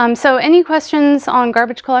 So any questions on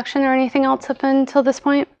garbage collection or anything else up until this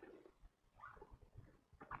point?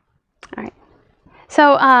 All right.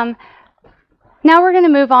 So now we're going to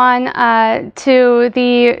move on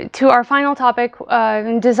to our final topic,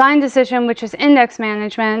 design decision, which is index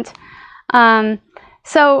management.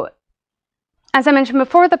 So as I mentioned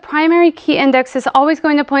before, the primary key index is always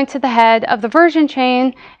going to point to the head of the version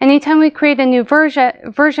chain. Anytime we create a new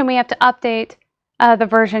version, we have to update the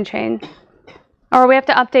version chain, or we have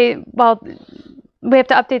to update. Well, we have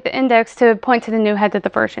to update the index to point to the new head of the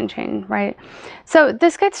version chain, right? So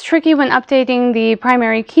this gets tricky when updating the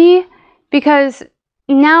primary key, because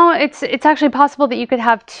now it's actually possible that you could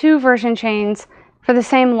have two version chains for the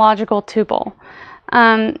same logical tuple.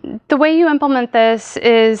 The way you implement this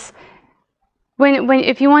is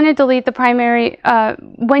if you want to delete the primary,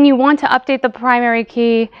 when you want to update the primary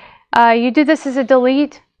key, you do this as a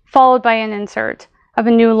delete followed by an insert of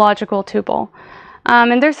a new logical tuple.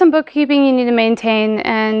 And there's some bookkeeping you need to maintain,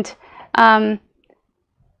 and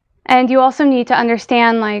you also need to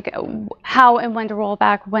understand like how and when to roll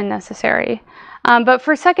back when necessary. But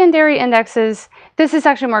for secondary indexes, this is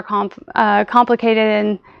actually more complicated,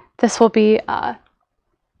 and this will be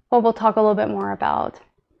what we'll talk a little bit more about.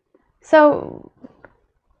 So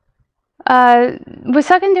with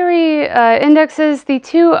secondary indexes, the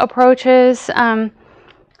two approaches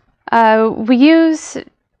we use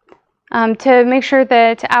to make sure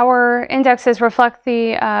that our indexes reflect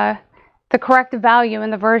the correct value in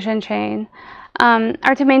the version chain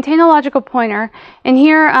are to maintain a logical pointer. And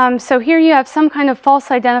here, so here you have some kind of false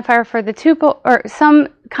identifier for the tuple, or some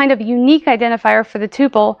kind of unique identifier for the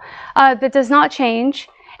tuple that does not change.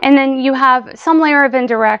 And then you have some layer of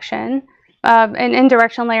indirection, an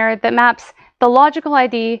indirection layer that maps the logical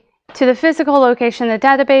ID to the physical location in the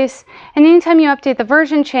database. And anytime you update the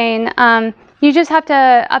version chain, you just have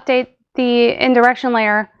to update the indirection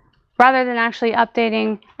layer rather than actually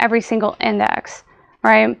updating every single index,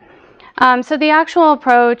 right? So the actual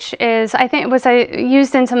approach is, I think it was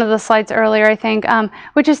used in some of the slides earlier, I think,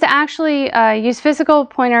 which is to actually use physical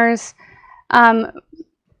pointers,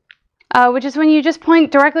 which is when you just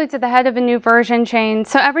point directly to the head of a new version chain.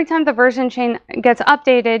 So every time the version chain gets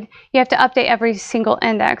updated, you have to update every single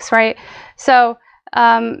index, right? So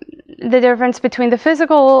the difference between the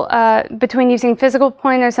physical, between using physical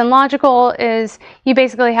pointers and logical is you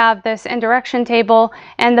basically have this indirection table,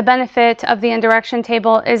 and the benefit of the indirection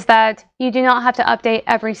table is that you do not have to update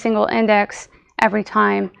every single index every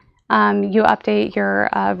time you update your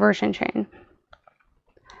version chain.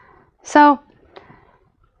 So,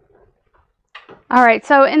 all right,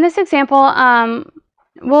 so in this example,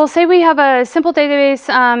 we'll say we have a simple database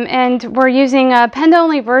and we're using a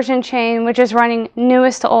append-only version chain, which is running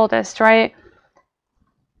newest to oldest, right?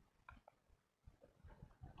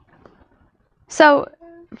 So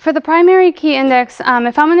for the primary key index,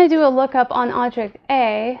 if I'm going to do a lookup on object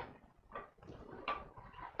A,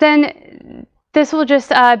 then this will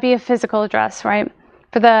just be a physical address, right?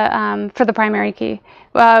 for the primary key,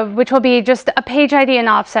 which will be just a page ID and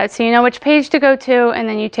offset. So you know which page to go to, and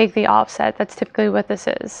then you take the offset. That's typically what this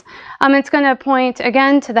is. It's going to point,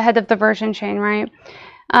 again, to the head of the version chain, right?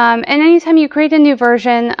 And anytime you create a new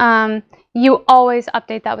version, you always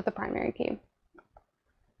update that with the primary key,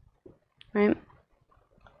 right?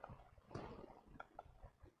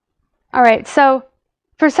 All right, so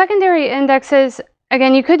for secondary indexes,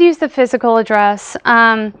 again, you could use the physical address,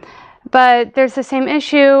 but there's the same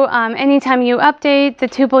issue. Anytime you update the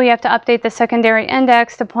tuple, you have to update the secondary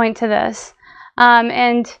index to point to this.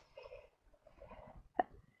 And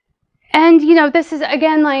you know, this is,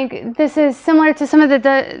 again, like, this is similar to some of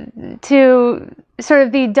to sort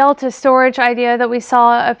of the delta storage idea that we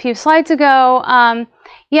saw a few slides ago.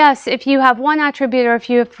 Yes, if you have one attribute, or if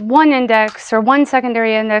you have one index or one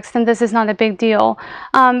secondary index, then this is not a big deal.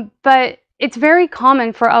 But it's very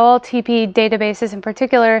common for OLTP databases in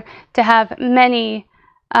particular to have many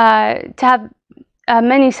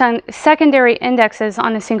secondary indexes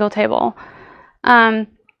on a single table.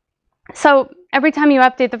 So every time you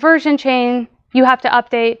update the version chain, you have to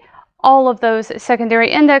update all of those secondary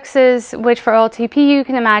indexes, which for OLTP you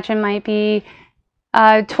can imagine might be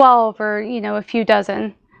 12 or, you know, a few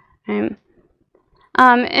dozen. Right?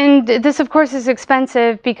 And this, of course, is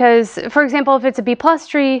expensive because, for example, if it's a B+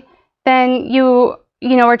 tree, then you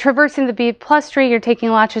are traversing the B+ tree, you're taking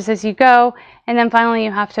latches as you go, and then finally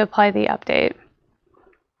you have to apply the update.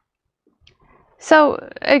 So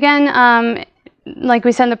again, like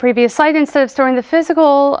we said in the previous slide, instead of storing the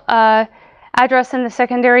physical address in the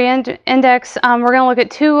secondary index, we're going to look at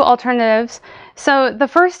two alternatives. So the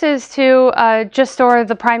first is to just store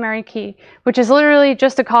the primary key, which is literally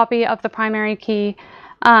just a copy of the primary key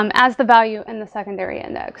as the value in the secondary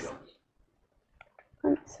index.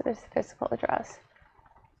 So there's the physical address.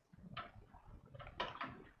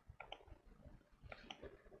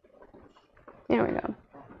 There we go.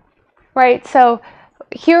 Right, so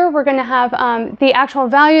here we're going to have the actual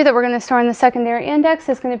value that we're going to store in the secondary index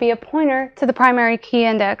is going to be a pointer to the primary key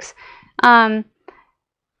index.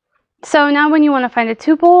 So now when you want to find a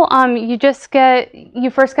tuple, you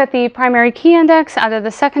first get the primary key index out of the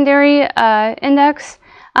secondary index,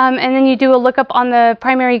 and then you do a lookup on the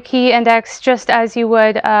primary key index just as you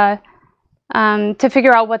would to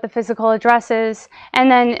figure out what the physical address is,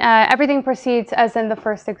 and then everything proceeds as in the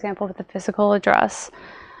first example with the physical address.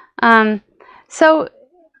 So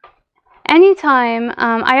anytime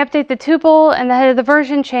I update the tuple and the head of the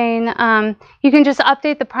version chain, you can just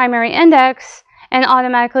update the primary index and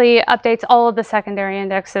automatically updates all of the secondary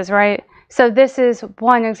indexes, right? So this is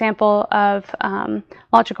one example of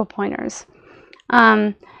logical pointers.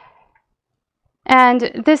 And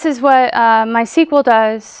this is what MySQL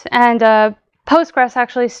does, and Postgres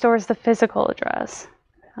actually stores the physical address.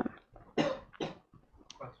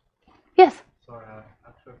 Yes? Sorry, I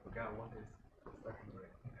actually forgot what is secondary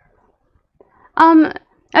index.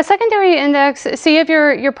 A secondary index, so you have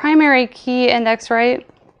your primary key index, right?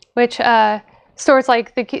 Which stores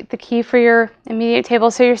like the key for your immediate table.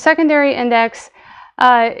 So your secondary index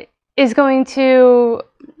is going to,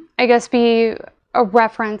 I guess, be a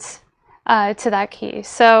reference to that key.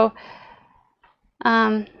 So,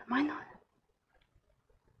 am I not?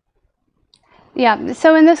 Yeah.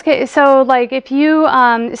 So in this case, so like if you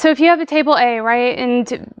have a table A, right, and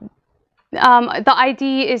the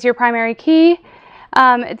ID is your primary key,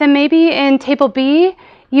 then maybe in table B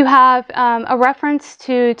you have a reference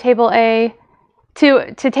to table A.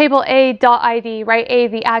 To table A.id, right? A,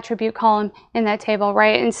 the attribute column in that table,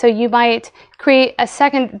 right? And so you might create a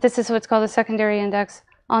second, this is what's called a secondary index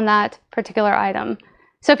on that particular item.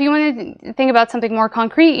 So if you want to think about something more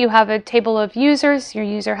concrete, you have a table of users. Your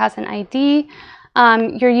user has an ID.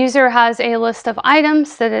 Your user has a list of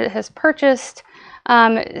items that it has purchased.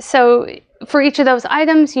 So for each of those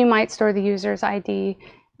items, you might store the user's ID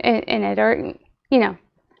in it, or, you know,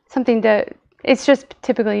 something it's just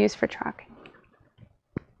typically used for tracking.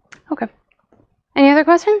 Okay. Any other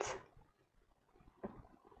questions?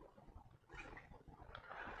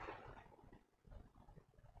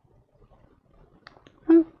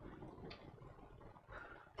 I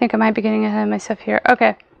think I might be getting ahead of myself here.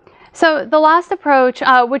 Okay. So the last approach,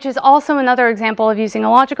 which is also another example of using a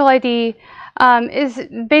logical ID, is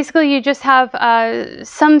basically you just have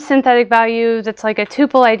some synthetic value that's like a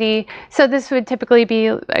tuple ID. So this would typically be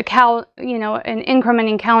an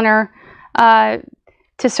incrementing counter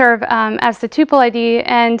to serve as the tuple ID,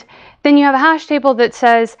 and then you have a hash table that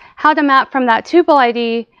says how to map from that tuple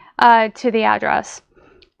ID to the address.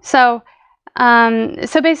 So,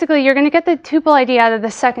 so basically, you're going to get the tuple ID out of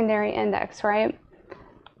the secondary index, right?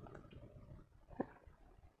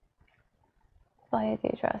 tuple ID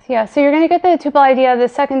address. Yeah, so you're going to get the tuple ID of the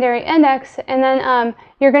secondary index, and then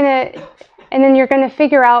you're going to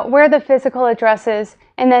figure out where the physical address is,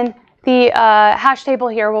 and then the hash table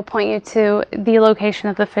here will point you to the location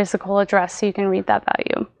of the physical address, so you can read that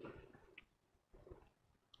value.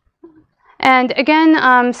 And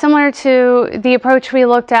again, similar to the approach we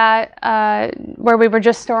looked at where we were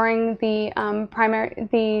just storing the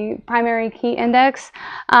primary key index,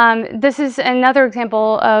 this is another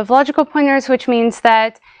example of logical pointers, which means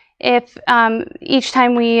that if each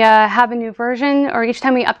time we have a new version, or each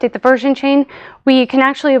time we update the version chain, we can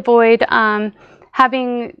actually avoid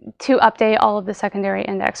having to update all of the secondary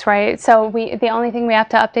index, right? So the only thing we have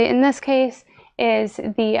to update in this case is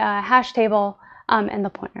the hash table and the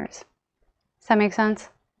pointers. Does that make sense?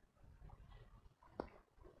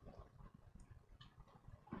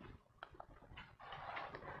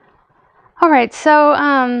 All right,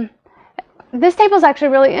 so this table is actually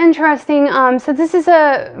really interesting. So this is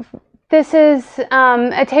a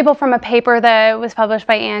table from a paper that was published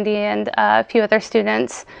by Andy and a few other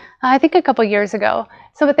students, I think a couple years ago.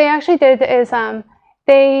 So what they actually did is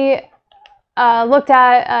they looked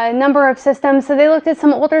at a number of systems. So they looked at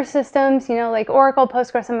some older systems, you know, like Oracle,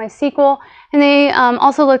 Postgres, and MySQL. And they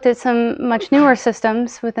also looked at some much newer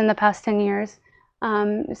systems within the past 10 years.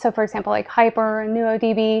 So for example, like Hyper and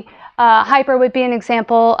NuoDB. Hyper would be an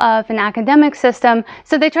example of an academic system.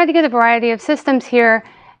 So they tried to get a variety of systems here.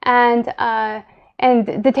 And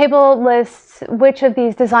the table lists which of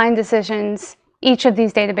these design decisions each of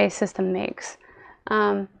these database systems makes.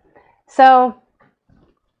 So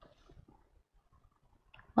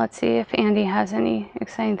let's see if Andy has any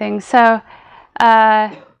exciting things. So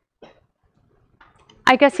I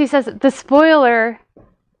guess he says the spoiler,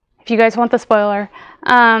 if you guys want the spoiler,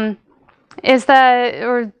 is that,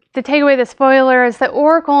 or the takeaway, the spoiler is that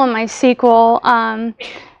Oracle and MySQL,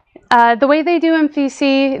 the way they do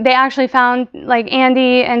MVC, they actually found, like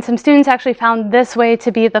Andy and some students actually found this way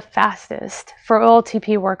to be the fastest for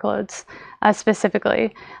OLTP workloads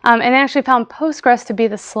specifically. And they actually found Postgres to be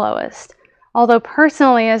the slowest. Although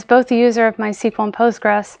personally, as both the user of MySQL and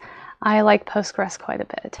Postgres, I like Postgres quite a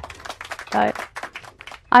bit. But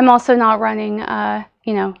I'm also not running,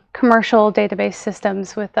 you know, commercial database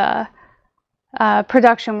systems with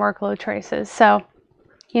production workload traces. So,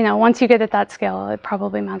 you know, once you get at that scale, it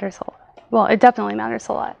probably matters a lot. Well, it definitely matters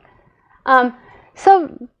a lot.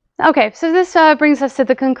 Okay, so this brings us to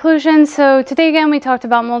the conclusion. So today, again, we talked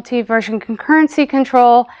about multi-version concurrency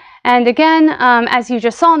control. And again, as you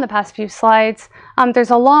just saw in the past few slides,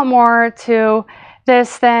 there's a lot more to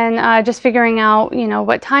this than just figuring out, you know,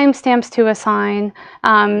 what timestamps to assign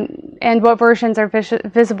and what versions are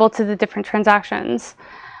visible to the different transactions.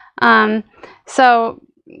 So,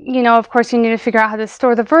 you know, of course, you need to figure out how to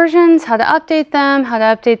store the versions, how to update them, how to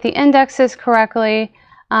update the indexes correctly,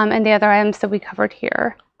 and the other items that we covered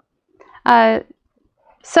here.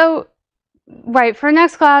 Right, for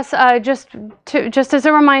next class, just as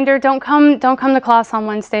a reminder, don't come to class on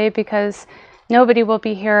Wednesday because nobody will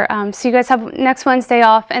be here. So you guys have next Wednesday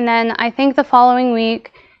off, and then I think the following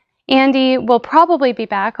week, Andy will probably be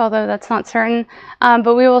back, although that's not certain.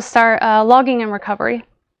 But we will start logging and recovery.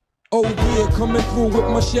 Oh yeah, coming through with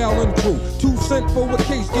my Shaolin crew. 2 cents for a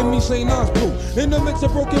case, give me St. Nas brew. In the mix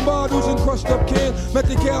of broken bottles and crushed up cans, met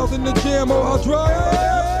the cows in the jam, oh how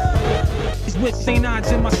dry. It's with St.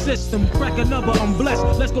 Ides in my system. Crack another, I'm blessed.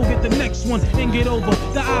 Let's go get the next one and get over.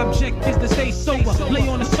 The object is to stay sober. Lay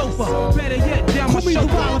on the sofa. Better yet, down my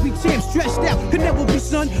shoulder. I'll be Tim, stretched out. Could never be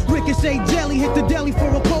son. Ricochet jelly, hit the deli for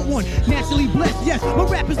a cold one. Naturally blessed, yes. My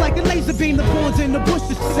rap is like a laser beam. The bones in the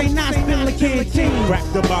bushes. St. Ides spin like canteen. Crack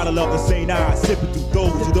the bottle of the St. Ides. Sipping through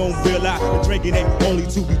those who don't realize the drinking ain't only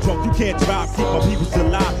to be drunk. You can't drive, keep my peoples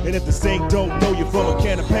alive. And if the saint don't know you from a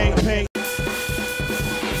can of pain.